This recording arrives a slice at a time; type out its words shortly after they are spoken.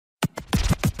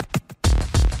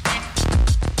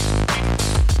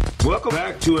Welcome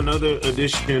back to another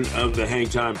edition of the Hang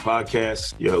Time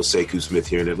Podcast. Your host, Sekou Smith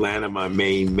here in Atlanta. My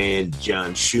main man,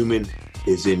 John Schumann,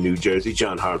 is in New Jersey.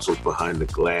 John Hartzell's behind the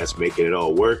glass, making it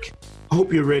all work. I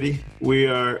hope you're ready. We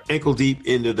are ankle deep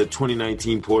into the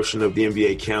 2019 portion of the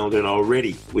NBA calendar, and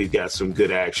already we've got some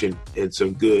good action and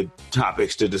some good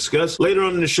topics to discuss. Later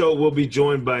on in the show, we'll be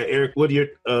joined by Eric Woodyard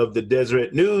of the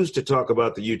Deseret News to talk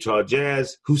about the Utah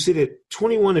Jazz, who sit at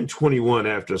 21-21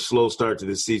 after a slow start to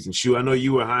this season. Shu, I know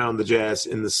you were high on the Jazz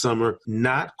in the summer.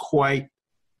 Not quite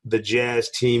the Jazz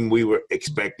team we were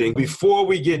expecting. Before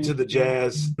we get to the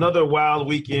Jazz, another wild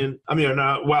Wednesday, around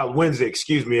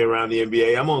the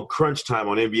NBA. I'm on crunch time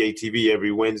on NBA TV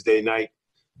every Wednesday night,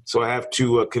 so I have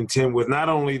to contend with not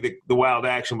only the wild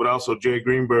action, but also Jerry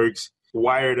Greenberg's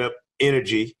wired up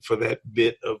energy for that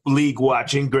bit of league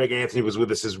watching. Greg Anthony was with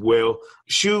us as well.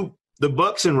 Shu, the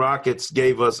Bucks and Rockets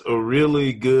gave us a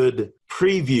really good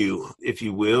preview, if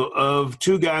you will, of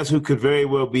two guys who could very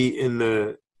well be in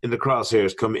the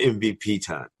crosshairs come MVP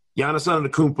time. Giannis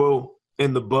Antetokounmpo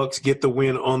and the Bucks get the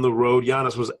win on the road.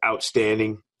 Giannis was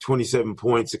outstanding, 27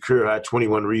 points, a career-high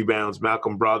 21 rebounds.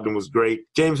 Malcolm Brogdon was great.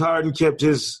 James Harden kept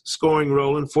his scoring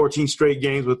rolling, 14 straight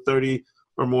games with 30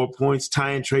 or more points,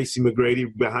 tying Tracy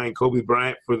McGrady behind Kobe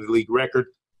Bryant for the league record.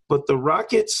 But the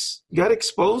Rockets got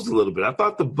exposed a little bit. I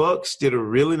thought the Bucks did a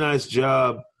really nice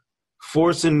job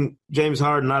forcing James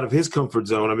Harden out of his comfort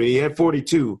zone. I mean, he had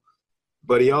 42.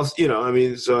 But he also,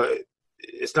 so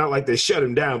it's not like they shut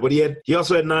him down. But he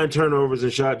also had 9 turnovers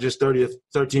and shot just 13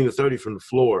 to 30 from the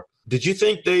floor. Did you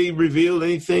think they revealed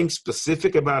anything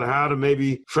specific about how to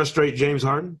maybe frustrate James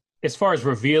Harden? As far as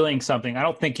revealing something, I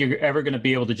don't think you're ever going to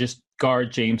be able to just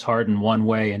guard James Harden one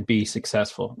way and be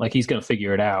successful. Like, he's going to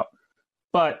figure it out.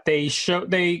 But they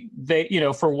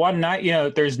for one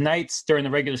night, there's nights during the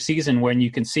regular season when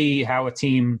you can see how a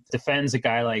team defends a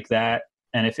guy like that.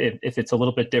 And if it's a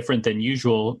little bit different than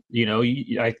usual,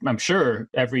 I'm sure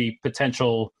every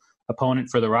potential opponent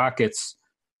for the Rockets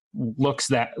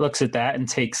looks at that and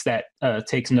takes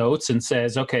notes and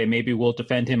says, okay, maybe we'll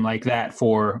defend him like that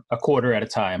for a quarter at a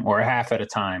time or a half at a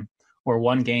time or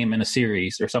one game in a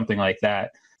series or something like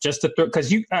that. Just to throw,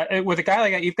 because with a guy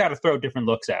like that, you've got to throw different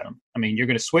looks at him. I mean, you're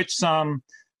going to switch some,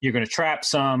 you're going to trap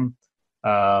some,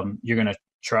 you're going to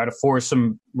try to force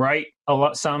him right a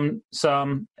lot, some,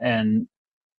 and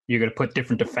you're going to put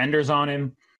different defenders on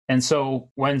him. And so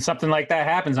when something like that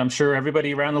happens, I'm sure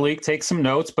everybody around the league takes some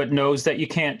notes, but knows that you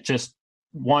can't just,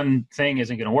 one thing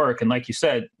isn't going to work. And like you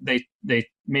said, they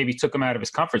maybe took him out of his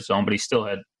comfort zone, but he still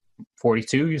had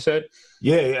 42, you said?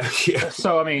 Yeah.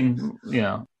 So, I mean,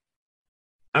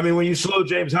 when you slow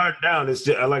James Harden down, it's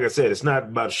just, like I said, it's not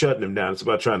about shutting him down. It's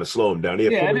about trying to slow him down.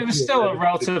 And it was still a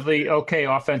relatively okay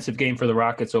offensive game for the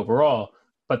Rockets overall.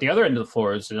 But the other end of the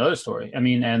floor is another story. I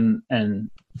mean, and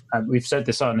we've said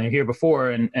this on here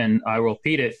before, and I will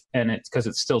repeat it, and it's because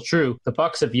it's still true. The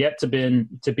Bucks have yet to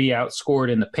be outscored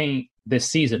in the paint this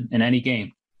season in any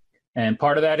game, and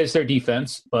part of that is their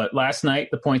defense. But last night,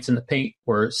 the points in the paint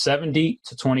were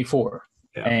 70-24,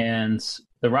 and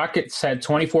the Rockets had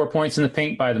 24 points in the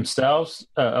paint by themselves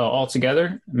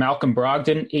altogether. Malcolm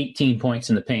Brogdon, 18 points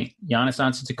in the paint. Giannis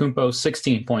Antetokounmpo,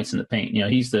 16 points in the paint.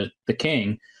 He's the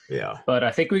king. Yeah. But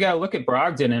I think we got to look at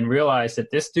Brogdon and realize that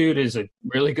this dude is a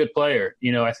really good player.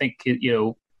 I think,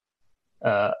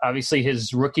 obviously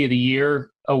his Rookie of the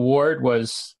Year award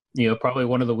was, probably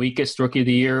one of the weakest Rookie of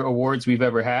the Year awards we've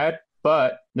ever had.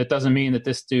 But that doesn't mean that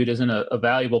this dude isn't a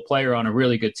valuable player on a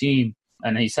really good team.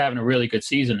 And he's having a really good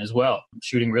season as well,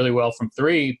 shooting really well from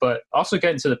three, but also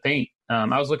getting to the paint.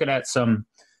 I was looking at some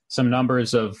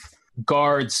numbers of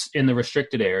guards in the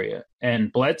restricted area,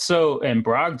 and Bledsoe and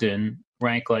Brogdon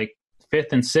rank like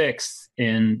 5th and 6th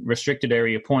in restricted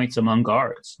area points among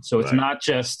guards. So it's not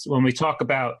just, when we talk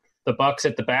about the Bucks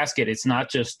at the basket, it's not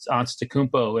just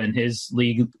Antetokounmpo and his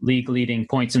league leading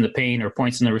points in the paint or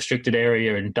points in the restricted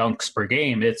area and dunks per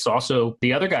game. It's also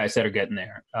the other guys that are getting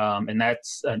there. And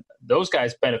that's those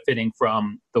guys benefiting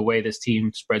from the way this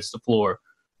team spreads the floor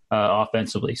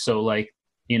offensively. So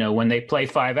when they play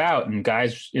 5 out and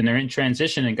they're in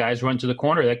transition and guys run to the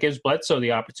corner, that gives Bledsoe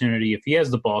the opportunity, if he has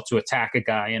the ball, to attack a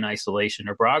guy in isolation,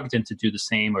 or Brogdon to do the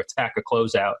same or attack a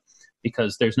closeout,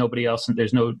 because there's nobody else.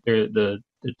 The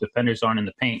defenders aren't in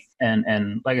the paint.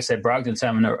 And like I said, Brogdon's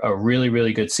having a really,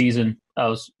 really good season. I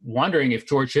was wondering if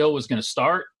George Hill was going to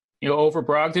start, over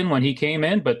Brogdon when he came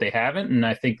in, but they haven't. And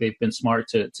I think they've been smart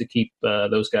to keep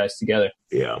those guys together.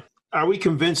 Yeah. Are we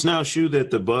convinced now, Shu,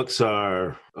 that the Bucks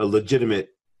are a legitimate?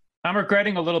 I'm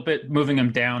regretting a little bit moving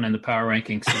them down in the power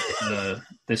rankings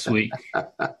this week.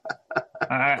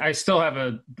 I still have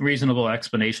a reasonable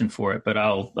explanation for it, but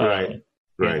I'll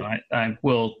Right. I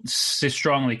will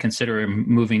strongly consider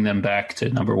moving them back to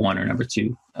number 1 or number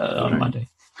 2 on Monday.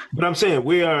 But I'm saying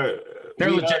we are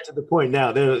legit to the point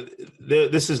now.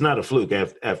 This is not a fluke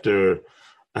after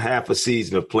a half a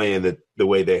season of playing the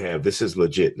way they have. This is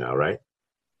legit now, right?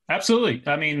 Absolutely.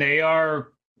 I mean, they are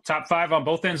top 5 on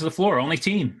both ends of the floor. Only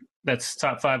team that's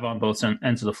top 5 on both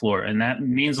ends of the floor. And that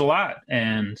means a lot.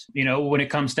 And, when it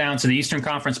comes down to the Eastern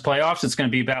Conference playoffs, it's going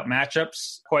to be about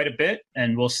matchups quite a bit.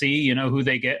 And we'll see, who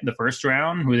they get in the first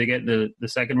round, who they get in the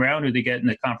second round, who they get in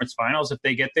the conference finals if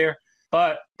they get there.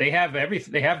 But they have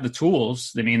everything. They have the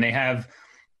tools. I mean, they have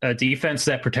a defense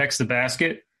that protects the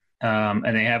basket,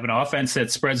 and they have an offense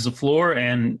that spreads the floor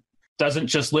and doesn't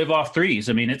just live off threes.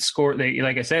 I mean,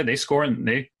 like I said, they score in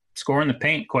the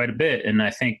paint quite a bit. And I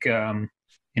think,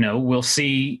 we'll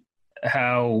see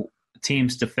how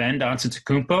teams defend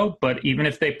Antetokounmpo, but even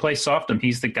if they play soft him,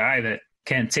 he's the guy that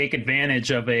can take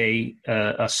advantage of a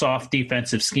soft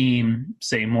defensive scheme,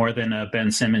 say more than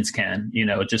Ben Simmons can,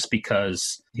 just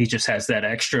because he just has that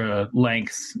extra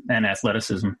length and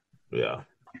athleticism. Yeah.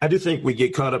 I do think we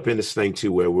get caught up in this thing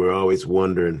too, where we're always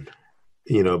wondering,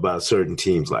 about certain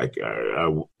teams, like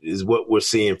is what we're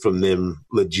seeing from them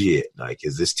legit? Like,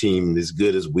 is this team as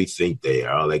good as we think they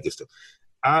are? All that good stuff.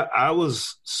 I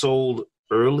was sold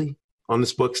early on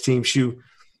this Bucks team,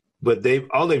 but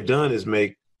all they've done is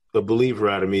make a believer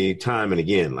out of me time and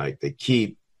again. Like, they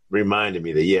keep reminding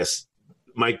me that, yes,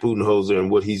 Mike Budenholzer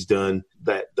and what he's done,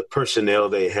 that the personnel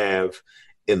they have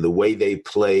and the way they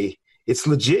play, it's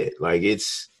legit. Like,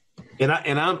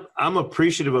 I'm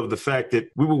appreciative of the fact that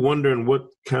we were wondering what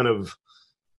kind of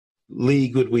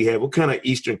league would we have, what kind of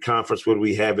Eastern Conference would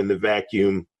we have in the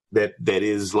vacuum that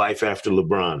is life after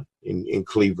LeBron in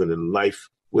Cleveland and life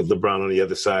with LeBron on the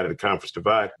other side of the conference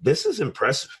divide. This is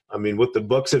impressive. I mean, what the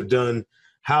Bucks have done,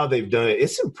 how they've done it,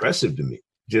 it's impressive to me.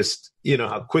 Just,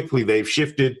 how quickly they've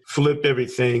shifted, flipped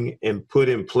everything, and put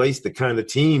in place the kind of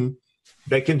team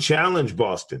that can challenge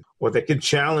Boston or that can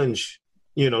challenge,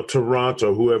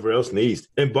 Toronto or whoever else in the East.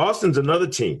 And Boston's another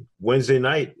team. Wednesday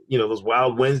night, those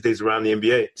wild Wednesdays around the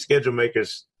NBA, schedule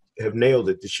makers have nailed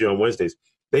it this year on Wednesdays.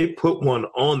 They put one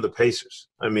on the Pacers.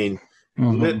 I mean,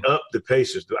 lit up the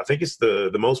Pacers. I think it's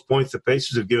the most points the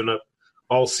Pacers have given up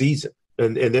all season.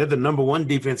 And they're the number 1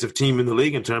 defensive team in the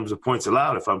league in terms of points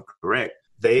allowed, if I'm correct.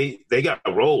 They got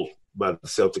rolled by the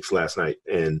Celtics last night.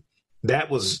 And that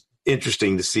was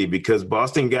interesting to see because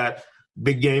Boston got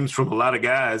big games from a lot of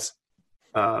guys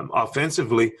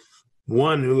offensively.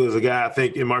 One who is a guy, I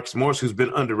think, in Marcus Morris, who's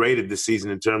been underrated this season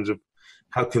in terms of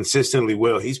how consistently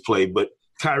well he's played. But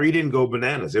Kyrie didn't go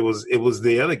bananas. It was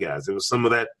the other guys. It was some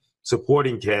of that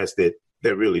supporting cast that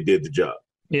really did the job.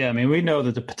 Yeah, I mean, we know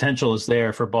that the potential is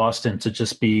there for Boston to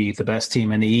just be the best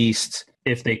team in the East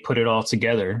if they put it all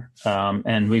together.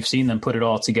 And we've seen them put it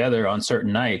all together on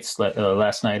certain nights.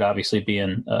 Last night, obviously,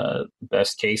 being the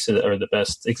best case or the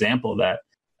best example of that.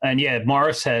 And yeah,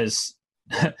 Morris has,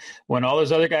 when all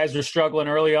those other guys were struggling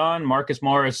early on, Marcus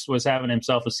Morris was having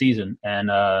himself a season.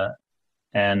 And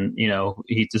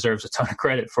he deserves a ton of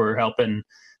credit for helping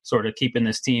sort of keeping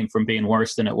this team from being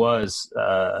worse than it was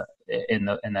in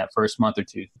that first month or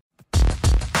two.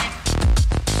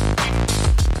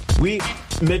 We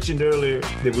mentioned earlier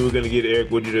that we were going to get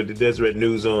Eric Woodard of the Deseret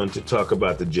News on to talk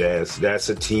about the Jazz. That's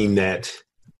a team that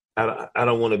I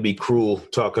don't want to be cruel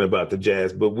talking about the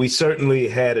Jazz, but we certainly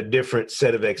had a different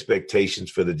set of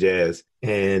expectations for the Jazz,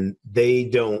 and they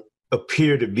don't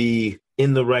appear to be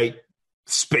in the right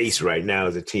space right now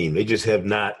as a team. They just have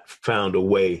not found a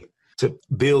way to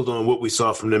build on what we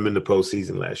saw from them in the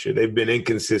postseason last year. They've been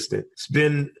inconsistent. It's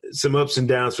been some ups and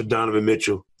downs for Donovan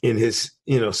Mitchell in his,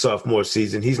 sophomore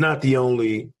season. He's not the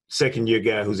only second-year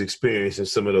guy who's experiencing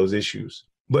some of those issues.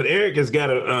 But Eric has got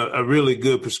a really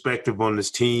good perspective on this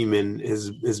team and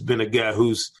has been a guy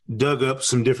who's dug up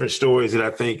some different stories that I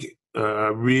think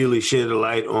really shed a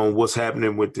light on what's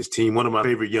happening with this team. One of my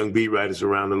favorite young beat writers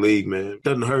around the league, man.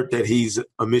 Doesn't hurt that he's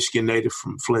a Michigan native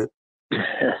from Flint.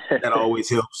 That always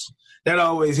helps. That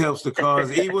always helps the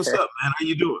cause. E, what's up, man? How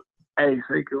you doing? Hey,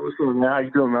 Sekou, what's up, man? How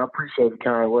you doing, man? I appreciate the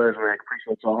kind words, man. I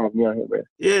appreciate y'all having me out here, man.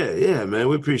 Yeah, man.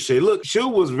 We appreciate it. Look, Shu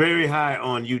was very high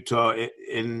on Utah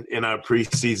in our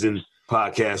preseason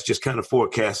podcast, just kind of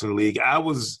forecasting the league. I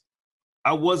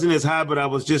wasn't as high, but I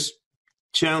was just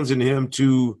challenging him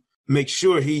to make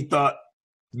sure he thought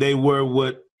they were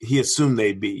what he assumed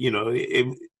they'd be.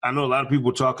 I know a lot of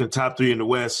people talking top 3 in the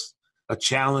West, a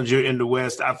challenger in the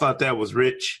West. I thought that was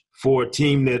rich for a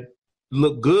team that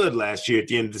looked good last year at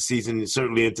the end of the season and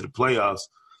certainly into the playoffs.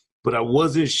 But I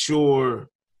wasn't sure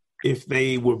if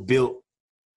they were built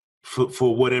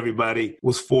for what everybody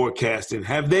was forecasting.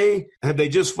 Have they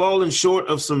just fallen short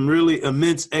of some really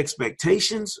immense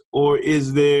expectations, or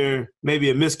is there maybe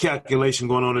a miscalculation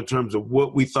going on in terms of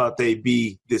what we thought they'd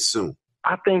be this soon?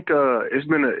 I think it's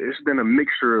been a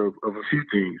mixture of a few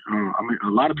things. I mean, a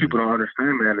lot of people don't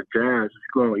understand, man. The Jazz, if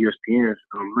you go on ESPN,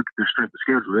 look at their strength of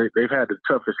schedule. They've had the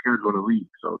toughest schedule in the league.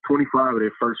 So 25 of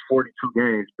their first 42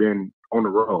 games been on the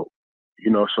road. You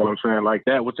know, so I'm saying like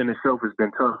that within itself has been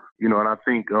tough. You know, and I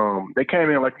think they came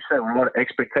in, like you said, with a lot of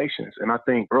expectations. And I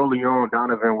think early on,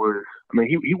 Donovan was, I mean,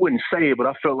 he wouldn't say it, but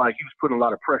I felt like he was putting a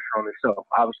lot of pressure on himself.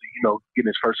 Obviously, you know, getting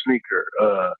his first sneaker,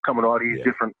 coming to all these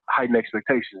different heightened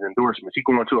expectations, endorsements. He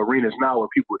going to arenas now where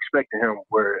people expecting him,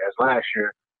 whereas last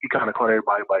year, he kind of caught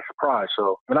everybody by surprise.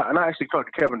 So, and I actually talked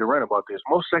to Kevin Durant about this.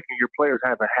 Most second-year players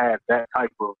haven't had that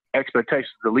type of expectations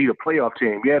to lead a playoff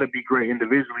team. Yeah, to be great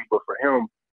individually, but for him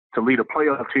to lead a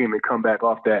playoff team and come back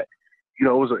off that, you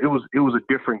know, it was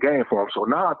a different game for him. So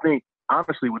now I think,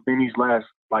 honestly, within these last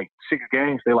like 6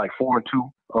 games, they're like 4-2.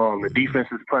 The defense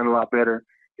is playing a lot better.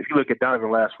 If you look at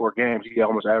Donovan's last 4 games, he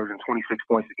almost averaging 26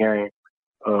 points a game,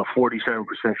 47%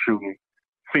 shooting,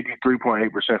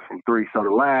 53.8% from three. So the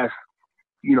last,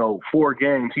 you know, 4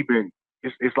 games,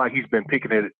 it's like he's been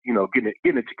picking at it, you know, getting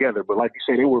it together. But like you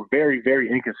say, they were very, very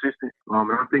inconsistent.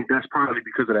 And I think that's probably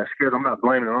because of that schedule. I'm not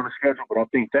blaming it on the schedule, but I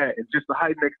think that it's just the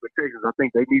heightened expectations. I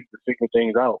think they needed to figure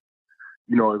things out,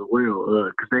 you know, as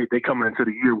well, because they coming into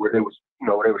the year where they was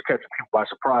catching people by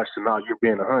surprise to now you're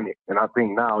being 100. And I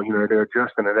think now, you know, they're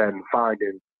adjusting to that and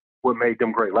finding what made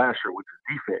them great last year, which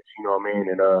is defense, you know what I mean?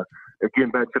 And they're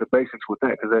getting back to the basics with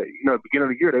that because, you know, at the beginning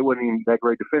of the year, they wasn't even that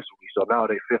great defensively. So now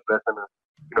they 5th best in the,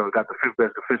 you know, got the 5th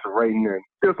best defensive rating, and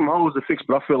still some holes to fix,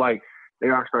 but I feel like they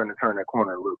are starting to turn that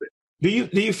corner a little bit.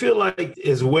 Do you feel like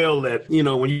as well that, you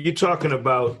know, when you're talking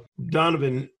about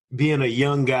Donovan being a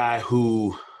young guy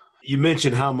who you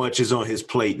mentioned how much is on his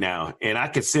plate now, and I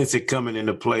could sense it coming in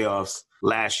the playoffs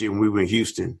last year when we were in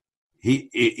Houston.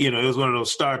 You know, it was one of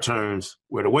those star turns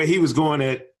where the way he was going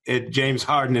at James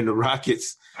Harden and the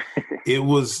Rockets, it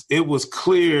was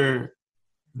clear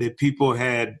that people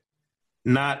had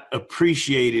not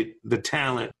appreciated the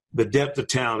talent, the depth of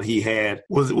talent he had.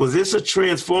 Was this a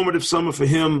transformative summer for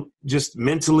him just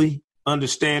mentally,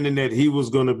 understanding that he was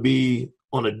going to be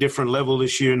on a different level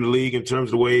this year in the league in terms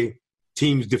of the way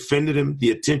teams defended him,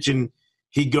 the attention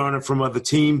he garnered from other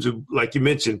teams? Like you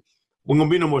mentioned, we're going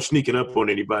to be no more sneaking up on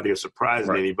anybody or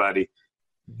surprising anybody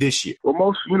this year.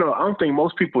 Well, I don't think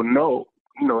most people know,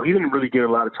 you know, he didn't really get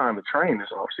a lot of time to train this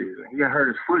offseason. He got hurt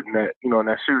his foot in that, you know, in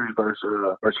that series versus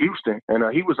Houston. And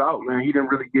he was out, man. He didn't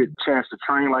really get a chance to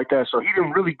train like that. So he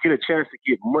didn't really get a chance to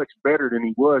get much better than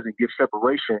he was and get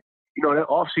separation. You know, that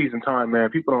offseason time,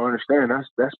 man, people don't understand.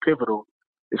 That's pivotal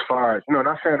as far as, you know,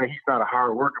 not saying that he's not a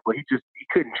hard worker, but he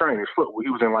couldn't train his foot.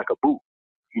 He was in like a boot.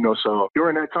 You know, so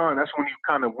during that time, that's when he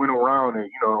kind of went around and,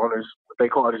 you know, on his, what they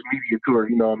call his media tour,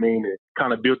 you know what I mean, and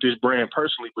kind of built his brand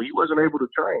personally, but he wasn't able to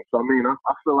train. So, I mean,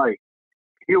 I feel like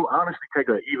he'll honestly take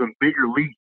an even bigger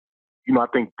leap, you know, I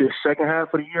think this second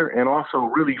half of the year and also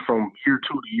really from year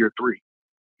 2 to year 3,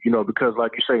 you know, because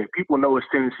like you say, people know his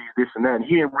tendencies, this and that, and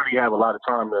he didn't really have a lot of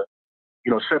time to,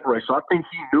 you know, separate. So I think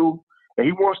he knew, and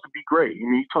he wants to be great. I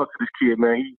mean, you talk to this kid,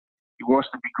 man, he wants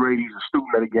to be great. He's a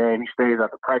student of the game. He stays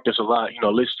out to practice a lot, you know,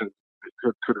 listening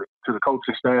to the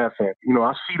coaching staff. And, you know,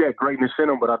 I see that greatness in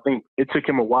him, but I think it took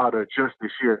him a while to adjust this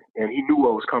year. And he knew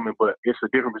what was coming, but it's the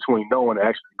difference between knowing and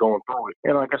actually going through it.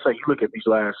 And like I say, you look at these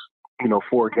last, you know,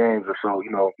 4 games or so,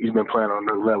 you know, he's been playing on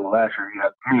another level. Last year,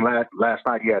 last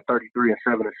night he had 33 and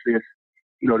 7 assists.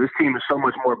 You know, this team is so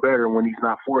much more better when he's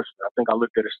not forcing. I think I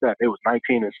looked at his stat. It was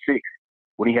 19 and 6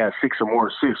 when he had 6 or more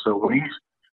assists. So when he's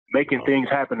making things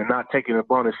happen and not taking it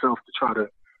upon himself to try to,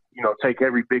 you know, take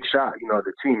every big shot, you know,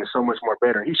 the team is so much more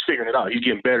better. He's figuring it out. He's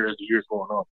getting better as the year's going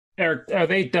on. Eric, are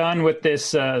they done with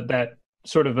this, that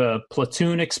sort of a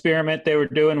platoon experiment they were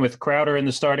doing with Crowder in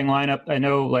the starting lineup? I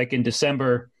know, like in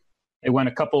December, they went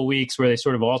a couple of weeks where they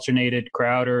sort of alternated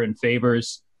Crowder and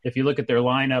Favors. If you look at their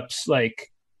lineups, like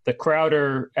the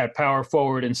Crowder at power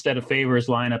forward instead of Favors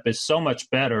lineup is so much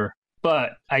better.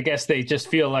 But I guess they just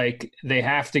feel like they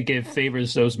have to give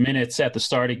Favors those minutes at the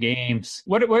start of games.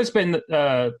 What's been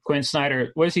Quinn Snyder?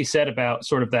 What has he said about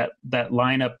sort of that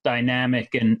lineup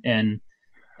dynamic and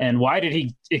why did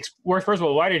he? First of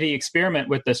all, why did he experiment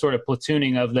with the sort of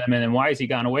platooning of them, and then why has he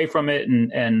gone away from it?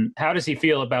 And how does he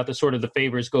feel about the sort of the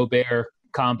Favors Gobert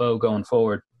combo going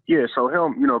forward? Yeah, so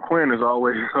him, you know, Quinn is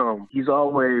always, he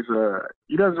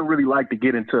doesn't really like to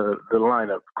get into the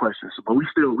lineup questions, but we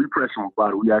press him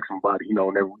about it. We ask him about it, you know,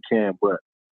 whenever we can. But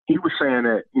he was saying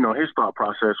that, you know, his thought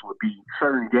process would be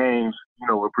certain games, you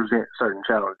know, would present certain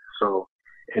challenges. So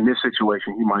in this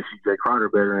situation, he might see Jay Crowder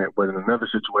better, but in another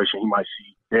situation, he might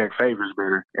see Derek Favors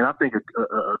better. And I think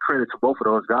a credit to both of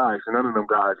those guys, and none of them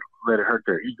guys let it hurt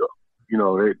their ego. You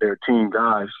know, they're team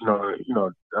guys. You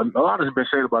know, a lot has been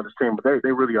said about this team, but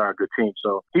they really are a good team.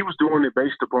 So he was doing it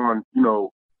based upon, you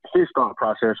know, his thought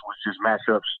process was just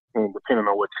matchups and depending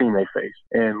on what team they face.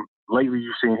 And lately,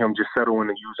 you've seen him just settle in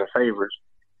and using Favors.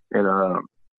 And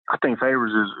I think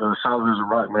Favors is solid as a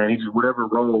rock, man. He just, whatever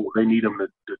role they need him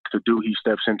to do, he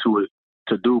steps into it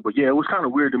to do. But yeah, it was kind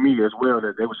of weird to me as well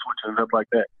that they were switching it up like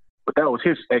that. But that was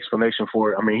his explanation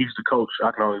for it. I mean, he's the coach.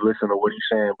 I can only listen to what he's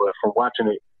saying. But from watching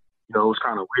it, you know, it was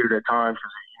kind of weird at times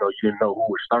because, you know, you didn't know who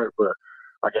would start. But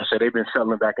like I said, they've been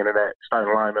settling back into that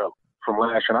starting lineup from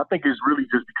last year. And I think it's really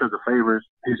just because of Favors,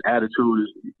 his attitude, is,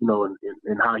 you know,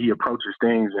 and how he approaches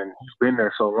things. And he's been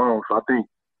there so long. So I think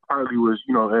partly was,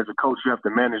 you know, as a coach, you have to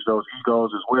manage those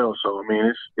egos as well. So, I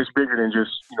mean, it's bigger than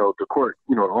just, you know, the court,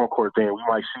 you know, the on-court thing. We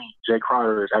might see Jay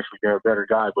Crowder as actually being a better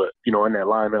guy, but, you know, in that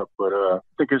lineup. But I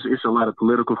think it's a lot of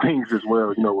political things as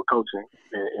well, you know, with coaching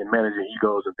and managing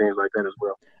egos and things like that as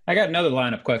well. I got another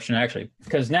lineup question, actually,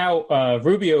 because now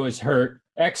Rubio is hurt.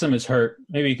 Exum is hurt.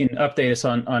 Maybe you can update us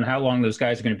on how long those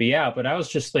guys are going to be out. But I was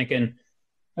just thinking,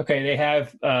 okay, they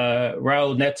have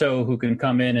Raul Neto who can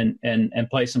come in and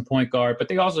play some point guard, but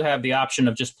they also have the option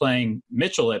of just playing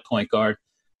Mitchell at point guard.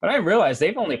 But I realized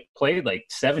they've only played like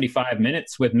 75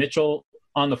 minutes with Mitchell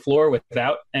on the floor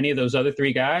without any of those other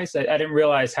three guys. I didn't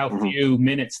realize how few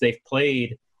minutes they've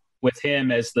played with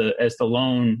him as the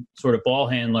lone sort of ball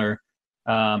handler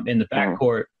in the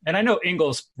backcourt. And I know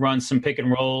Ingles runs some pick and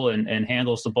roll and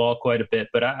handles the ball quite a bit,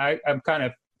 but I'm kind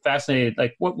of fascinated.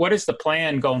 Like, what is the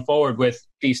plan going forward with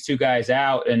these two guys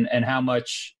out, and how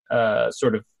much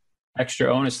sort of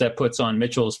extra onus that puts on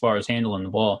Mitchell as far as handling the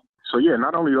ball? So, yeah,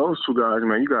 not only those two guys,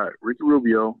 man, you got Ricky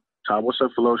Rubio, Thabo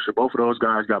Sefolosha. Both of those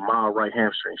guys got mild right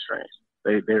hamstring strains.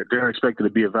 They're expected to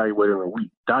be evaluated in a week.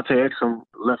 Dante Exum,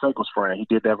 left ankle sprain. He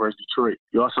did that versus Detroit.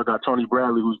 You also got Tony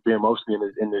Bradley, who's been mostly in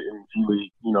the G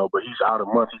League, you know, but he's out a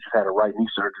month. He just had a right knee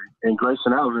surgery. And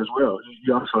Grayson Allen as well.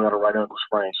 He also got a right ankle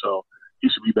sprain, so he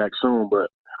should be back soon.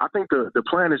 But I think the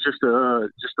plan is just to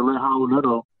let Raul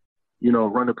Neto, you know,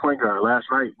 run the point guard. Last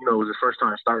night, you know, it was his first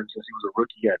time starting since he was a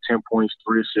rookie. He had 10 points,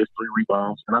 3 assists, 3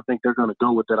 rebounds. And I think they're going to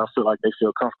go with that. I feel like they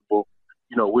feel comfortable,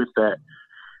 you know, with that.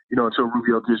 You know, until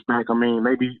Rubio gets back. I mean,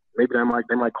 maybe they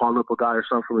might call up a guy or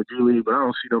something from the G League, but I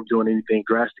don't see them doing anything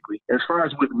drastically. As far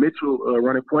as with Mitchell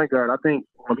running point guard, I think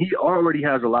he already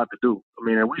has a lot to do. I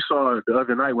mean, and we saw the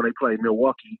other night when they played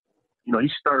Milwaukee, you know, he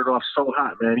started off so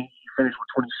hot, man. He finished with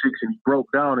 26 and he broke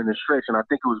down in the stretch, and I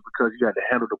think it was because he had to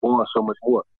handle the ball so much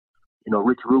more. You know,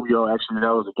 Ricky Rubio, actually,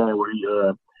 that was a game where he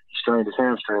strained his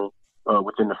hamstring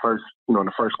within the first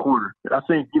quarter. I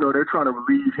think, you know, they're trying to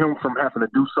relieve him from having to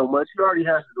do so much. He already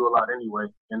has to do a lot anyway,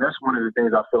 and that's one of the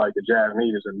things I feel like the Jazz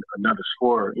need is another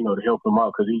scorer, you know, to help him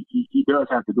out, because he does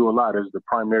have to do a lot as the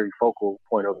primary focal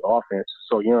point of the offense,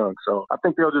 so young. So I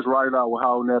think they'll just ride it out with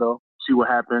Raul Neto, see what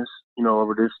happens, you know,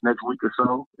 over this next week or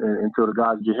so until the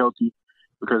guys get healthy.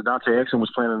 Because Dante Exum was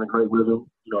playing in a great rhythm.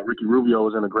 You know, Ricky Rubio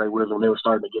was in a great rhythm. They were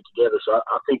starting to get together. So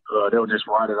I think they'll just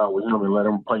ride it out with him and let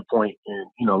him play point and,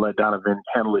 you know, let Donovan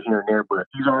handle it here and there. But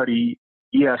he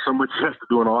has so much left to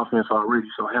do on the offense already.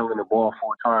 So handling the ball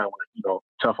full time, you know,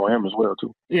 tough on him as well,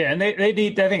 too. Yeah, and they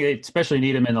need, I think they especially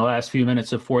need him in the last few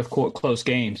minutes of fourth quarter close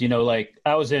games. You know, like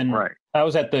I was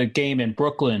at the game in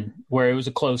Brooklyn where it was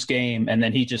a close game, and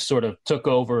then he just sort of took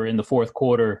over in the fourth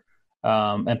quarter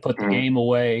and put the game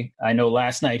away. I know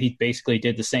last night he basically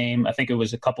did the same. I think it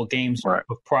was a couple games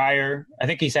prior. I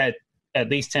think he's had at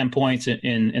least 10 points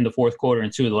in the fourth quarter in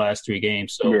 2 of the last 3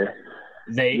 games. So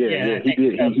managing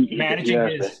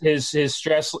his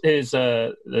stress,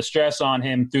 the stress on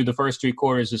him through the first 3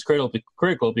 quarters is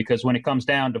critical, because when it comes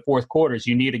down to fourth quarters,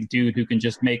 you need a dude who can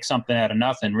just make something out of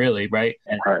nothing, really, right?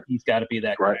 And he's got to be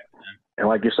that guy. And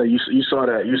like you say, you saw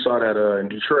that in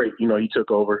Detroit. You know, he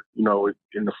took over, you know,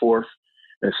 in the fourth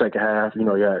and second half. You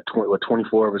know, he had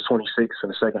 24 of his 26 in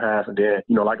the second half. And then,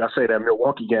 you know, like I say, that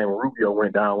Milwaukee game when Rubio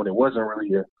went down, when it wasn't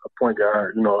really a point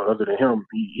guard, you know, other than him,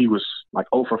 he was like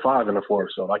 0 for 5 in the fourth.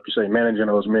 So, like you say, managing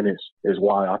those minutes is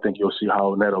why I think you'll see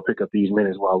how Neto pick up these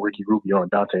minutes while Ricky Rubio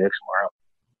and Dante Exum are out.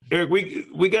 Eric,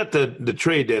 we got the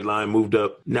trade deadline moved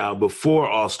up now before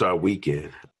All-Star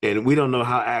Weekend, and we don't know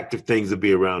how active things will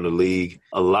be around the league.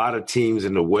 A lot of teams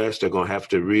in the West are going to have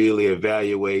to really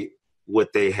evaluate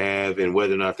what they have and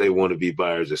whether or not they want to be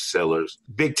buyers or sellers.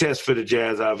 Big test for the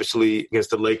Jazz, obviously,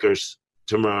 against the Lakers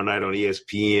tomorrow night on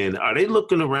ESPN. Are they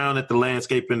looking around at the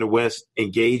landscape in the West,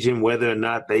 engaging whether or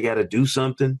not they got to do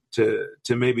something to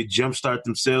maybe jumpstart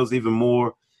themselves even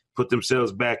more, put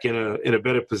themselves back in a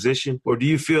better position? Or do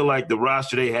you feel like the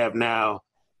roster they have now,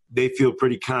 they feel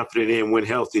pretty confident in when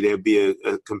healthy, they'll be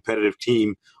a competitive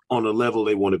team on the level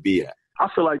they want to be at? I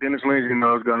feel like Dennis Lindsey and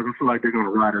those guys, I feel like they're going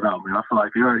to ride it out, man. I feel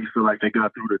like they already feel like they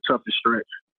got through the toughest stretch.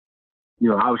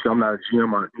 Obviously I'm not a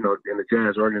GM, and the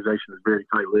Jazz organization is very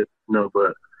tight-lipped,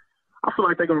 but I feel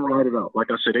like they're going to ride it out. Like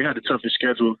I said, they had the toughest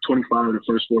schedule, 25 of the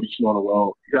first 42 on the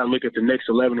road. You got to look at the next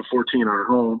 11 to 14 are at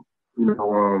home.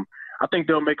 I think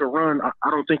they'll make a run. I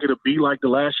don't think it'll be like the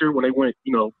last year when they went,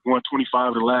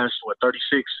 125 the last,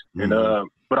 36. Mm-hmm.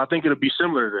 But I think it'll be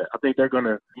similar to that. I think they're going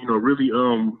to,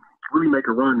 really make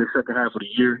a run in the second half of the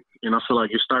year. And I feel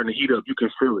like it's starting to heat up. You can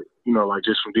feel it, like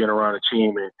just from being around the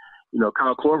team. And,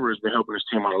 Kyle Korver has been helping his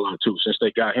team out a lot too. Since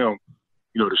they got him,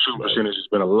 the shooting percentage has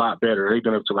been a lot better. They've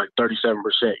been up to like 37%,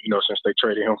 since they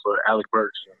traded him for Alec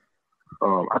Burks.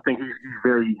 I think he's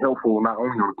very helpful, not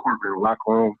only on the court, but in the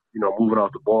locker room, moving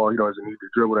off the ball. He doesn't need to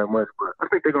dribble that much. But I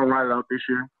think they're going to ride it out this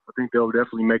year. I think they'll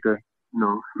definitely make it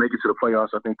to the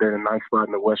playoffs. I think they're in the ninth spot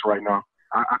in the West right now.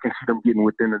 I can see them getting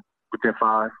within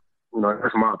 5.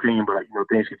 That's my opinion, but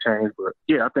things can change. But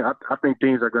yeah, I think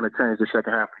things are going to change the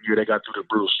second half of the year. They got through the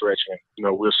brutal stretch,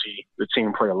 and we'll see the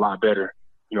team play a lot better,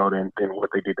 than what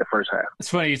they did the first half. It's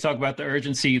funny you talk about the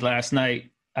urgency last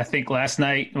night. I think last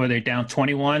night, were they down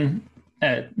 21?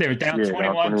 They were down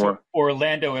 21 to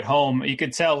Orlando at home. You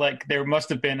could tell like there must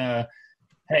have been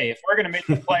hey, if we're going to make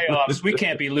the playoffs, we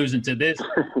can't be losing to this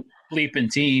bleeping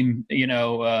team,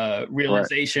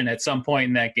 realization at some point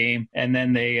in that game. And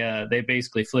then they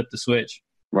basically flipped the switch.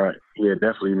 Right. Yeah,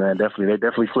 definitely, man. Definitely. They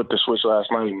definitely flipped the switch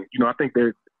last night. I think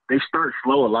they start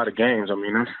slow a lot of games. I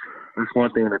mean, that's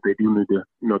one thing that they do need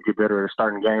to, get better at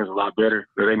starting games a lot better.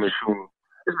 They've been shooting.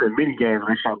 There's been many games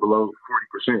where they shot below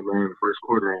 40%, man, in the first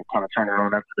quarter and kind of turn it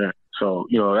on after that. So,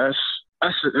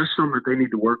 that's something that they need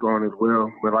to work on as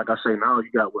well. But like I say, now you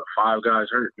got, 5 guys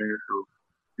hurt, man. So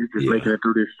he's just making it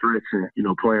through this stretch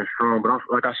and, playing strong. But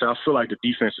like I said, I feel like the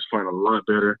defense is playing a lot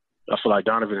better. I feel like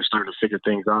Donovan is starting to figure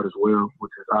things out as well,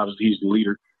 which is obviously he's the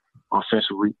leader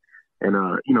offensively. And,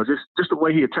 just the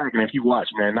way he attacking, if you watch,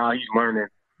 man, now he's learning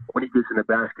when he gets in the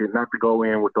basket not to go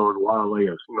in with those wild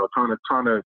layups, trying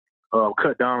to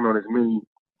cut down on as many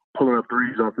pulling up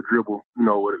threes off the dribble,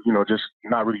 just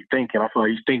not really thinking. I feel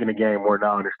like he's thinking the game more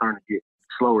now, and it's starting to get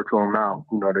slower to him now,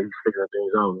 that he's figuring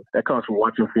things out. That comes from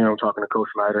watching film, talking to Coach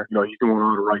Snyder. He's doing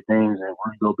all the right things, and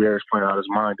Rudy Gobert is playing out his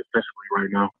mind defensively right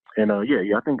now. And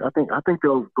I think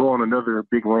they'll go on another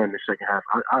big run in the second half.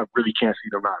 I really can't see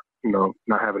them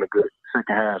not having a good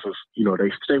second half if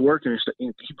they stay working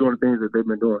and keep doing the things that they've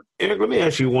been doing. Eric, let me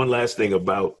ask you one last thing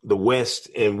about the West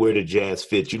and where the Jazz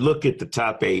fit. You look at the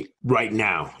top 8 right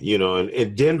now,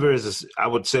 and Denver I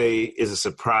would say is a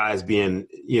surprise being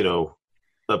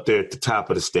up there at the top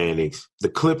of the standings. The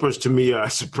Clippers to me are a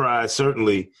surprise,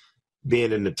 certainly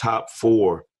being in the top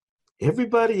 4.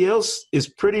 Everybody else is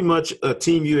pretty much a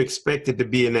team you expected to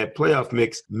be in that playoff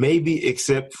mix, maybe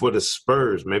except for the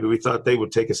Spurs. Maybe we thought they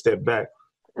would take a step back.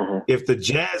 Mm-hmm. If the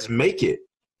Jazz make it,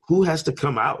 who has to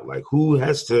come out? Like, whose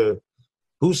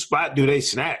spot do they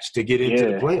snatch to get into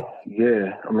the playoff?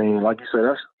 Yeah, I mean, like you said,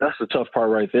 that's the tough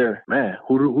part right there. Man,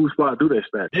 whose spot do they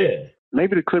snatch? Yeah.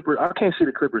 Maybe the Clippers. I can't see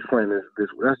the Clippers playing this.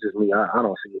 That's just me. I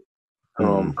don't see it.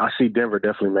 I see Denver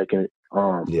definitely making it.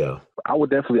 I would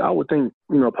think,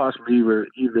 possibly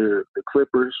either the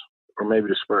Clippers or maybe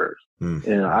the Spurs.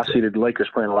 And I see the Lakers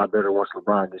playing a lot better once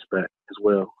LeBron gets back as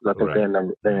well. Because I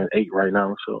think they're in 8 right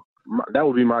now. So that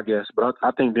would be my guess. But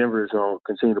I think Denver is going to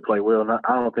continue to play well.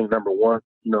 I don't think number 1,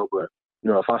 but,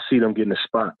 if I see them getting a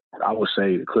spot, I would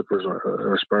say the Clippers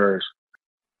or Spurs.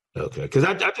 Okay. Because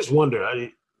I just wonder.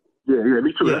 Yeah,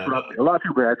 me too. That's what a lot of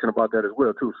people are asking about that as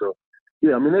well, too. So,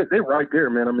 yeah, I mean, they're right there,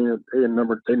 man. I mean,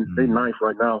 they're ninth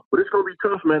right now. But it's going to be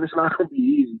tough, man. It's not going to be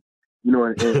easy. In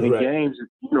right. games,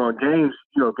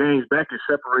 games back is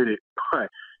separated by,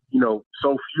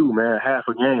 so few, man, half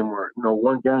a game or,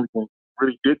 one game can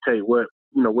really dictate what,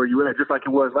 where you at, just like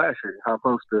it was last year, how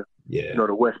close to,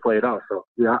 the West played out. So,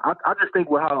 yeah, I just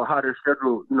think with how their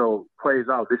schedule, plays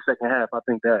out this second half, I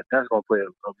think that's going to play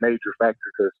a major factor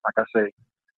because, like I say,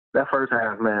 that first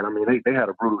half, man, I mean, they had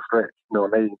a brutal stretch,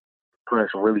 and they playing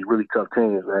some really, really tough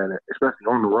teams, man, especially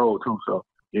on the road, too. So,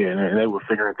 yeah, and they were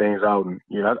figuring things out. And,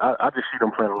 I just see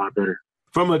them playing a lot better.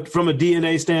 From a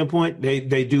DNA standpoint,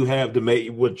 they do have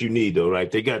what you need, though, right?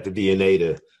 They got the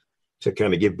DNA to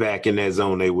kind of get back in that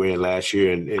zone they were in last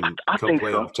year and come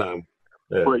playoff time.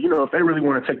 Yeah. But, if they really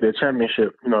want to take their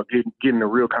championship, get in a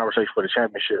real conversation for the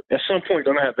championship, at some point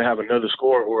they're going to have another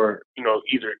scorer or,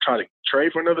 either try to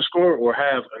trade for another scorer or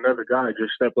have another guy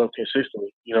just step up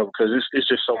consistently, because it's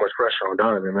just so much pressure on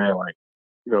Donovan, man. Like,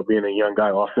 being a young guy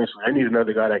offensively. They need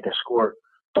another guy that can score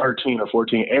 13 or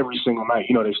 14 every single night.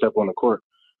 They step on the court.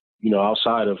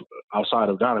 Outside of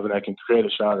Donovan, that can create a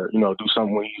shot or do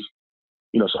something when he's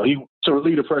to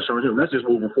relieve the pressure on him. That's just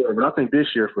moving forward. But I think this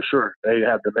year for sure they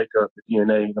have to make up the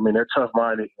DNA. I mean, they're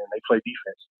tough-minded and they play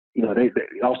defense.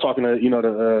 I was talking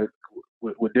to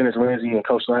with Dennis Lindsey and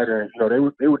Coach Snyder,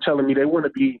 and they were telling me they want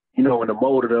to be in the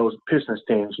mold of those Pistons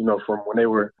teams. From when they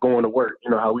were going to work.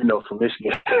 How we know from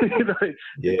Michigan.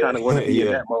 They kind of want to be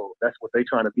in that mode. That's what they're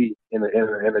trying to be in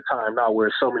the time now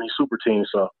where so many super teams.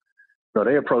 So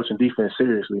they're approaching defense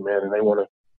seriously, man, and they want to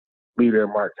leave their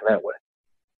mark in that way.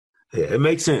 Yeah, it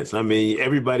makes sense. I mean,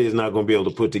 everybody is not going to be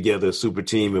able to put together a super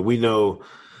team, and we know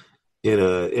in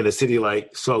a city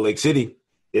like Salt Lake City,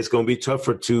 it's going to be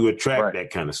tougher to attract that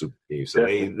kind of super team. So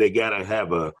they got to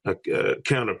have a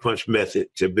counterpunch method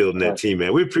to building that team,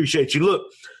 man. We appreciate you. Look,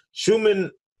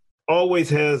 Schumann always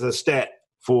has a stat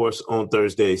for us on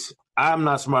Thursdays. I'm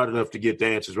not smart enough to get the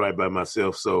answers right by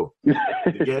myself, so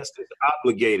the guest is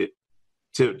obligated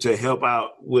to help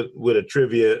out with a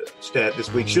trivia stat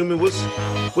this week. Schumann, what's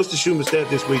the Schumann stat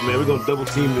this week, man? We're going to double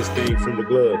team this thing from the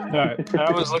glove. All right.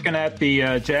 I was looking at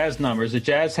the Jazz numbers. The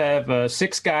Jazz have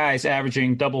 6 guys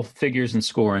averaging double figures in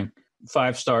scoring,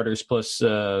 5 starters plus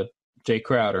Jay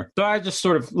Crowder. So I just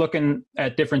sort of looking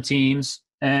at different teams,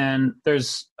 and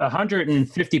there's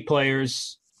 150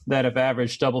 players that have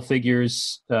averaged double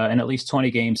figures in at least 20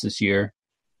 games this year.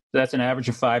 That's an average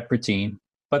of 5 per team.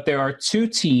 But there are 2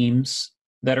 teams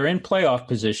that are in playoff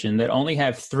position that only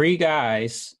have 3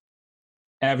 guys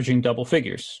averaging double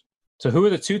figures. So who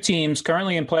are the 2 teams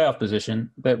currently in playoff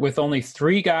position that with only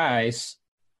 3 guys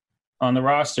on the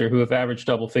roster who have averaged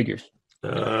double figures?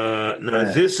 Now,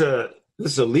 is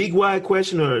this a league-wide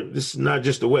question, or this is not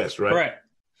just the West, right? Correct.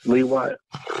 League-wide?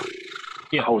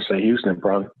 Yeah. I would say Houston,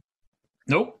 probably.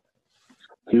 Nope.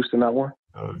 Houston not one?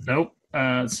 Nope.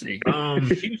 Let's see.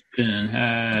 Houston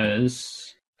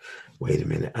has... Wait a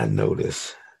minute. I know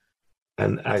this.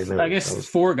 I guess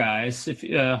 4 guys. If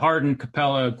Harden,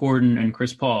 Capella, Gordon, and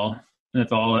Chris Paul,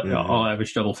 that's all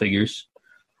average double figures.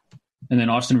 And then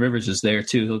Austin Rivers is there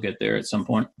too. He'll get there at some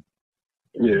point.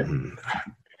 Yeah.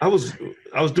 I was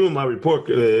doing my report,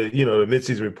 the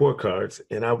midseason report cards,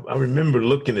 and I remember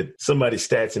looking at somebody's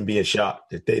stats and being shocked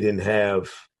that they didn't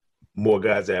have more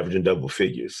guys averaging double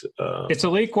figures. It's a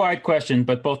league-wide question,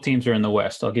 but both teams are in the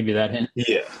West. I'll give you that hint.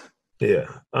 Yeah.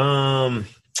 I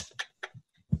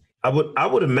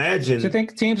would imagine. So I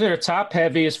think teams that are top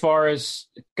heavy as far as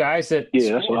guys that.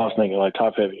 Yeah, that's what I was thinking. Like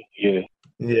top heavy. Yeah.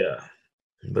 Yeah,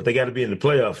 but they got to be in the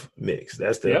playoff mix.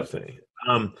 That's the other thing.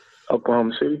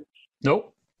 Oklahoma City.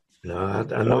 Nope. No,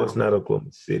 I know it's not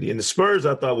Oklahoma City. And the Spurs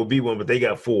I thought would be one, but they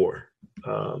got 4.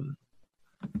 And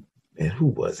who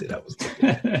was it? I was looking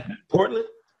at? Portland.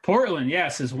 Portland,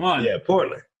 yes, is 1. Yeah,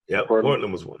 Portland. Yeah,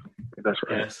 Portland was 1. That's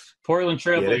right. Yes. Portland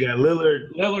Trail. Yeah, they got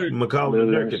Lillard, McCollum,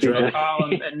 Nurkic. Right?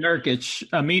 McCollum and Nurkic.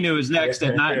 Aminu is next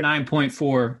at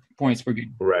 9.4 points per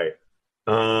game. Right.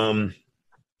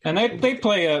 And they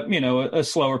play a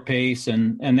slower pace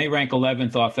and they rank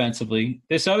 11th offensively.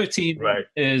 This other team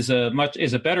is a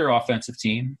better offensive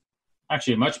team.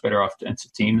 Actually, a much better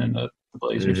offensive team than the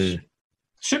Blazers. Mm-hmm.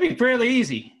 Should be fairly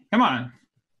easy. Come on.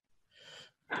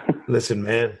 Listen,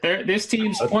 man. This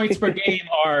team's points per game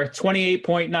are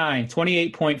 28.9,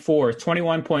 28.4,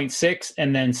 21.6,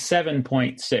 and then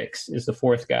 7.6 is the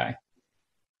 4th guy.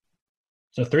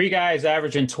 So 3 guys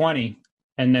averaging 20,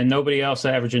 and then nobody else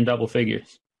averaging double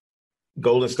figures.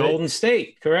 Golden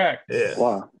State, correct. Yeah.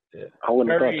 Wow. Yeah. I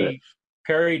wouldn't have thought that.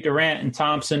 Curry, Durant, and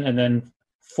Thompson, and then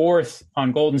 4th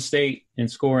on Golden State in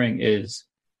scoring is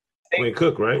Quinn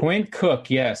Cook, right? Quinn Cook,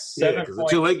 yes. Yeah,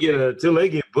 until they get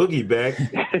Boogie back,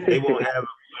 they won't have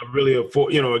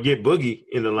get Boogie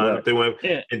in the lineup. Right. They won't.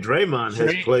 Yeah. And Draymond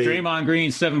has played. Draymond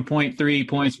Green 7.3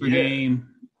 points per game.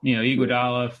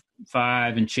 Iguodala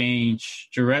 5 and change.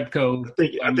 Jerebko.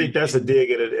 I think that's a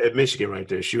dig at Michigan right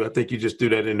there, Shu. I think you just do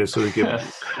that in there so we can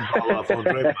ball off on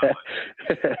Draymond.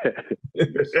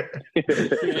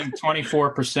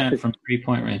 24% from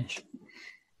 3-point range.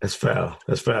 That's foul.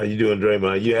 You doing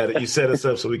Draymond. You set us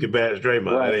up so we could bash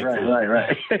Draymond.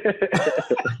 Right.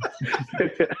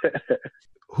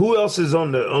 Who else is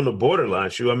on the borderline,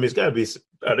 Shu? I mean, it's got to be.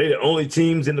 Are they the only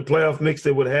teams in the playoff mix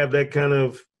that would have that kind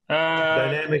of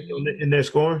dynamic in their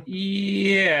scoring?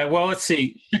 Yeah. Well, let's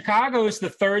see. Chicago is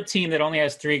the 3rd team that only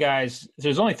has 3 guys.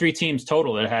 There's only 3 teams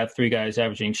total that have 3 guys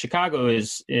averaging. Chicago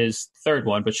is 3rd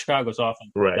one, but Chicago's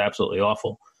offense is absolutely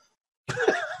awful.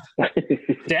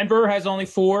 Denver has only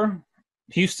 4.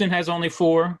 Houston has only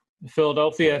 4.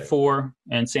 Philadelphia 4,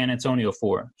 and San Antonio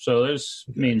 4. So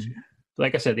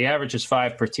like I said, the average is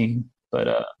 5 per team.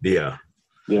 But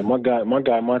Yeah, my guy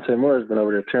Monte Moore's been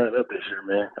over there tearing up this year,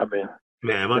 man.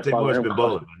 Man, Monte Moore's been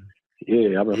balling, man.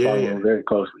 Yeah, I've been following him very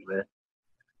closely, man.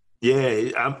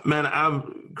 Yeah,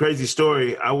 I'm crazy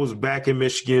story. I was back in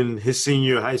Michigan his senior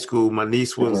year of high school. My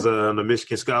niece was on the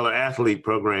Michigan Scholar Athlete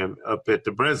program up at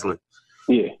the Breslin.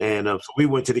 Yeah. And so we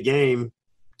went to the game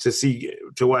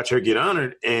to watch her get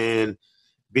honored, and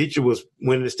Beecher was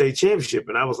winning the state championship.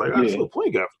 And I was like, this little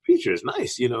point guard for Beecher is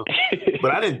nice, you know.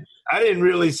 But I didn't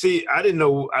really see – I didn't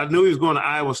know – I knew he was going to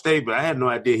Iowa State, but I had no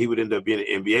idea he would end up being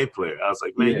an NBA player. I was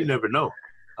like, man, you never know.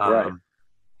 Right.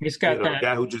 He's got that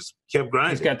guy who just kept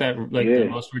grinding. He's got that the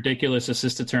most ridiculous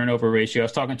assist to turnover ratio. I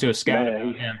was talking to a scout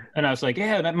about him, and I was like,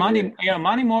 Monty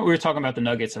Morris. We were talking about the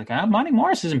Nuggets. Like, Monty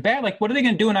Morris isn't bad. Like, what are they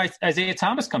going to do when Isaiah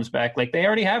Thomas comes back? Like, they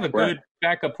already have a good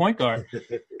backup point guard.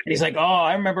 And he's like,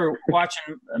 I remember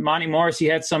watching Monty Morris. He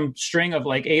had some string of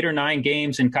like 8 or 9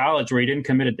 games in college where he didn't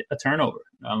commit a turnover.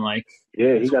 I'm like,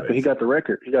 he got the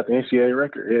record. He got the NCAA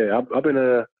record. Yeah, I've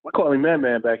been we call him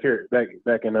Man back here, back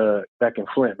in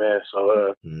Flint, man.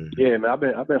 So yeah, man,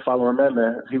 I've been following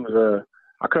Man. He was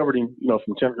I covered him,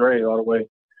 from 10th grade all the way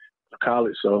to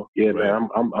college. So yeah, man,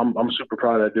 I'm super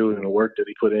proud of that dude and the work that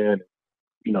he put in.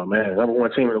 Man, number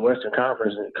 1 team in the Western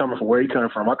Conference, and coming from where he came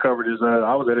from, I covered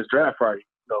I was at his draft party,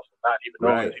 from not even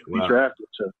knowing he would be drafted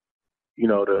to,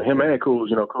 him and Kuz,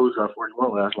 Kuz got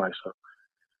 41 last night, so.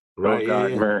 Those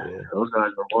guys, man. Those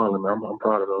guys are balling, man. I'm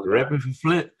proud of those guys. Repping for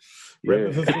Flint.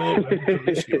 Repping for Flint.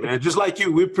 Michigan, man. Just like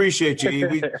you. We appreciate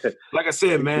you. Like I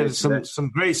said, man,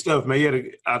 some great stuff, man.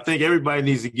 I think everybody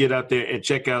needs to get out there and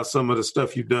check out some of the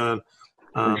stuff you've done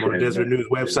on the Deseret News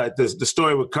website. The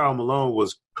story with Karl Malone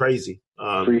was crazy.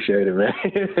 Appreciate it, man.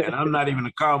 And I'm not even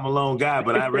a Karl Malone guy,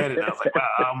 but I read it. And I was like, wow,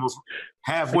 I almost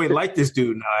halfway like this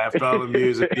dude now after all the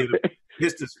years of being a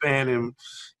Pistons fan and,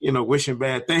 wishing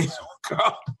bad things on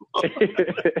Karl Malone.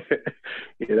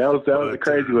 Yeah, that was a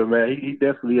crazy one, man. He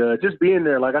definitely just being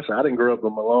there. Like I said, I didn't grow up a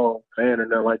Malone fan or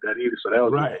nothing like that either, so that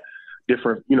was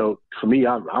different. For me,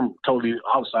 I'm totally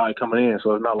outside coming in,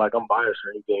 so it's not like I'm biased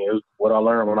or anything. It was what I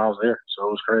learned when I was there, so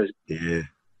it was crazy.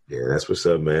 Yeah, that's what's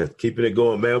up, man. Keeping it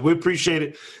going, man. We appreciate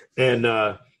it, and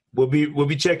we'll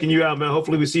be checking you out, man.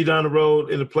 Hopefully, we see you down the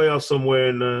road in the playoffs somewhere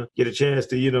and get a chance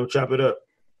to chop it up.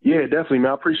 Yeah, definitely,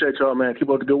 man. I appreciate y'all, man. Keep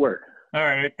up the good work. All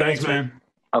right, thanks, man.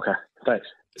 Okay, thanks.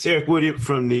 It's Eric Woody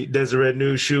from the Deseret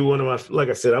News. One of my, like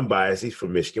I said, I'm biased. He's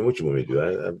from Michigan. What you want me to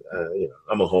do?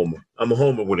 I'm a homer. I'm a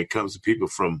homer when it comes to people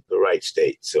from the right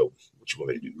state. So, what you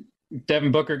want me to do?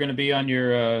 Devin Booker going to be on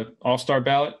your All-Star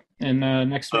ballot in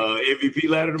next week? MVP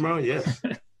ladder tomorrow? Yes.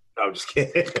 No, I'm just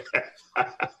kidding.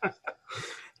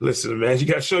 Listen, man, you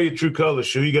got to show your true colors,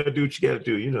 Shu. You got to do what you got to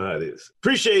do. You know how it is.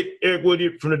 Appreciate Eric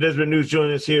Woody from the Deseret News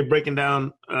joining us here, breaking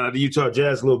down the Utah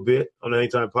Jazz a little bit on the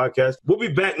Anytime Podcast. We'll be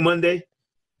back Monday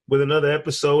with another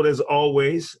episode, as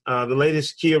always. The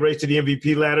latest key race to the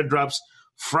MVP ladder drops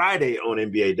Friday on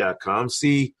NBA.com.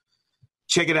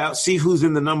 Check it out. See who's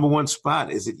in the number 1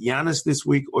 spot. Is it Giannis this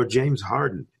week or James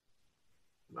Harden?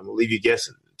 I'm going to leave you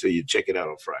guessing until you check it out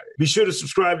on Friday. Be sure to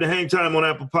subscribe to Hang Time on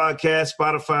Apple Podcasts,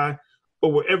 Spotify,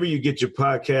 or wherever you get your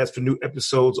podcasts for new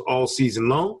episodes all season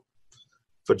long.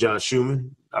 For John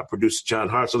Schumann, our producer John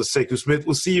Hartzell, Sekou Smith,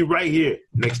 we'll see you right here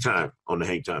next time on the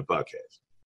Hang Time Podcast.